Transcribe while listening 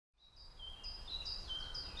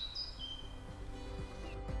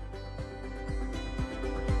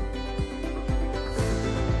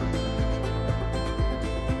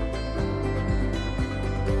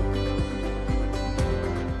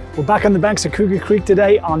We're back on the banks of Cougar Creek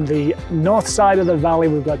today. On the north side of the valley,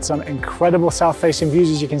 we've got some incredible south-facing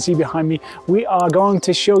views, as you can see behind me. We are going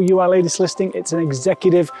to show you our latest listing. It's an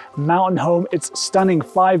executive mountain home. It's stunning,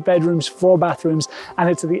 5 bedrooms, 4 bathrooms, and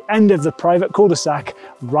it's at the end of the private cul-de-sac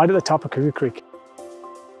right at the top of Cougar Creek.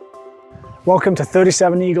 Welcome to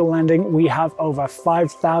 37 Eagle Landing. We have over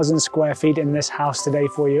 5,000 square feet in this house today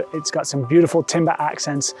for you. It's got some beautiful timber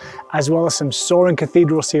accents, as well as some soaring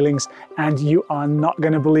cathedral ceilings, and you are not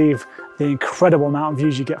going to believe the incredible mountain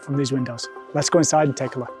views you get from these windows. Let's go inside and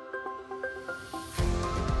take a look.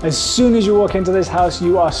 As soon as you walk into this house,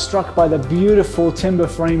 you are struck by the beautiful timber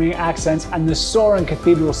framing accents and the soaring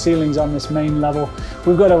cathedral ceilings on this main level.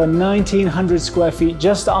 We've got over 1,900 square feet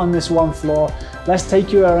just on this one floor. Let's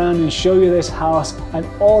take you around and show you this house and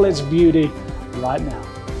all its beauty right now.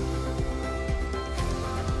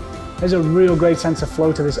 There's a real great sense of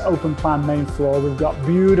flow to this open plan main floor. We've got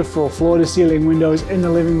beautiful floor to ceiling windows in the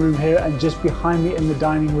living room here, and just behind me in the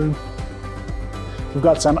dining room, we've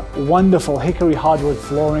got some wonderful hickory hardwood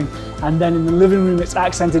flooring, and then in the living room it's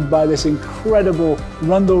accented by this incredible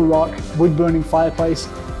Rundle Rock wood burning fireplace,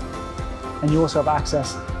 and you also have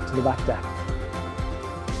access to the back deck.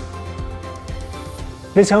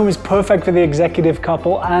 This home is perfect for the executive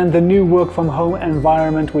couple and the new work from home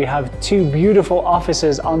environment. We have 2 beautiful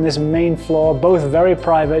offices on this main floor, both very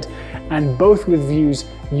private and both with views.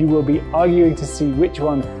 You will be arguing to see which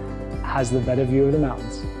one has the better view of the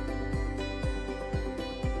mountains.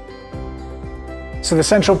 So the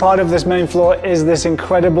central part of this main floor is this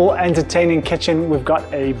incredible entertaining kitchen. We've got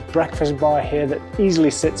a breakfast bar here that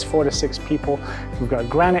easily sits 4 to 6 people. We've got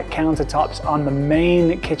granite countertops on the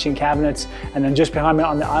main kitchen cabinets, and then just behind me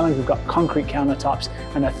on the island we've got concrete countertops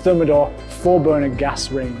and a Thermador 4-burner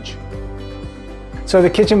gas range. So the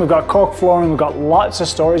kitchen, we've got cork flooring, we've got lots of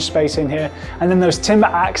storage space in here, and then those timber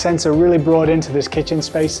accents are really brought into this kitchen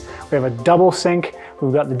space. We have a double sink,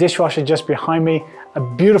 we've got the dishwasher just behind me,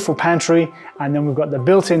 a beautiful pantry, and then we've got the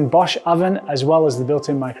built-in Bosch oven as well as the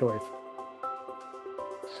built-in microwave.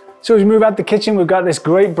 So as we move out the kitchen, we've got this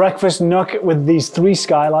great breakfast nook with these 3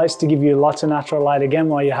 skylights to give you lots of natural light again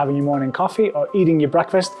while you're having your morning coffee or eating your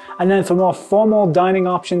breakfast. And then for more formal dining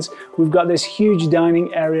options, we've got this huge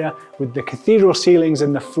dining area with the cathedral ceilings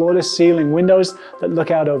and the floor-to-ceiling windows that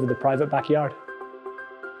look out over the private backyard.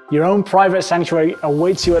 Your own private sanctuary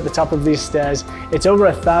awaits you at the top of these stairs. It's over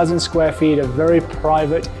 1,000 square feet of very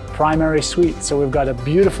private primary suite. So we've got a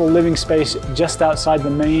beautiful living space just outside the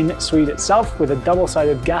main suite itself with a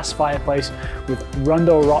double-sided gas fireplace with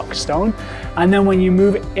Rundle Rock stone. And then when you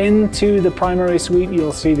move into the primary suite,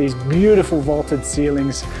 you'll see these beautiful vaulted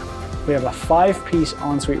ceilings. We have a 5-piece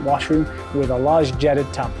ensuite washroom with a large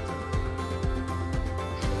jetted tub.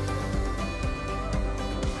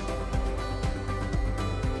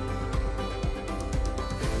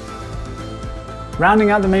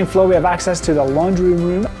 Rounding out the main floor, we have access to the laundry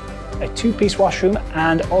room, a 2-piece washroom,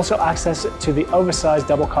 and also access to the oversized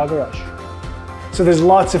double car garage. So there's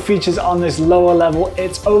lots of features on this lower level.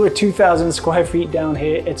 It's over 2,000 square feet down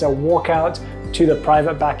here. It's a walkout to the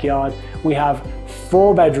private backyard. We have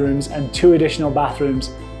 4 bedrooms and 2 additional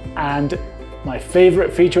bathrooms, and my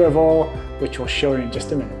favorite feature of all, which we'll show you in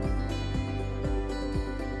just a minute.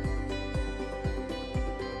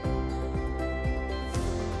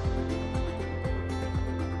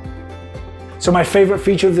 So my favorite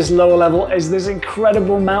feature of this lower level is this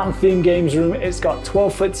incredible mountain themed games room. It's got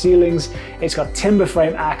 12-foot ceilings, it's got timber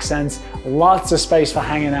frame accents, lots of space for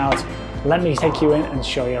hanging out. Let me take you in and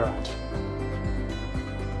show you around.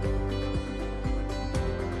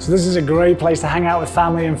 So this is a great place to hang out with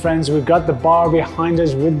family and friends. We've got the bar behind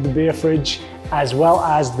us with the beer fridge, as well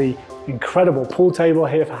as the incredible pool table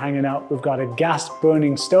here for hanging out. We've got a gas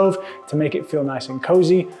burning stove to make it feel nice and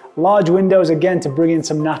cozy. Large windows again to bring in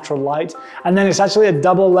some natural light. And then it's actually a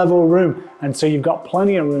double level room. And so you've got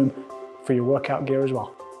plenty of room for your workout gear as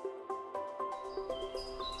well.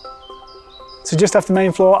 So just off the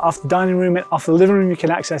main floor, off the dining room, and off the living room, you can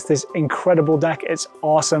access this incredible deck. It's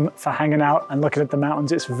awesome for hanging out and looking at the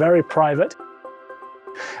mountains. It's very private.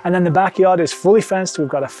 And then the backyard is fully fenced. We've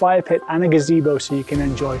got a fire pit and a gazebo so you can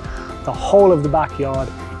enjoy the whole of the backyard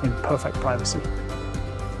in perfect privacy.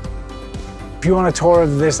 If you want a tour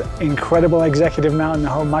of this incredible executive mountain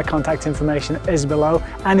home, my contact information is below.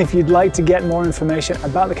 And if you'd like to get more information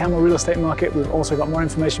about the Canmore real estate market, we've also got more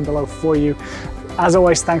information below for you. As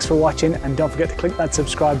always, thanks for watching, and don't forget to click that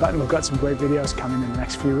subscribe button. We've got some great videos coming in the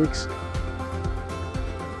next few weeks.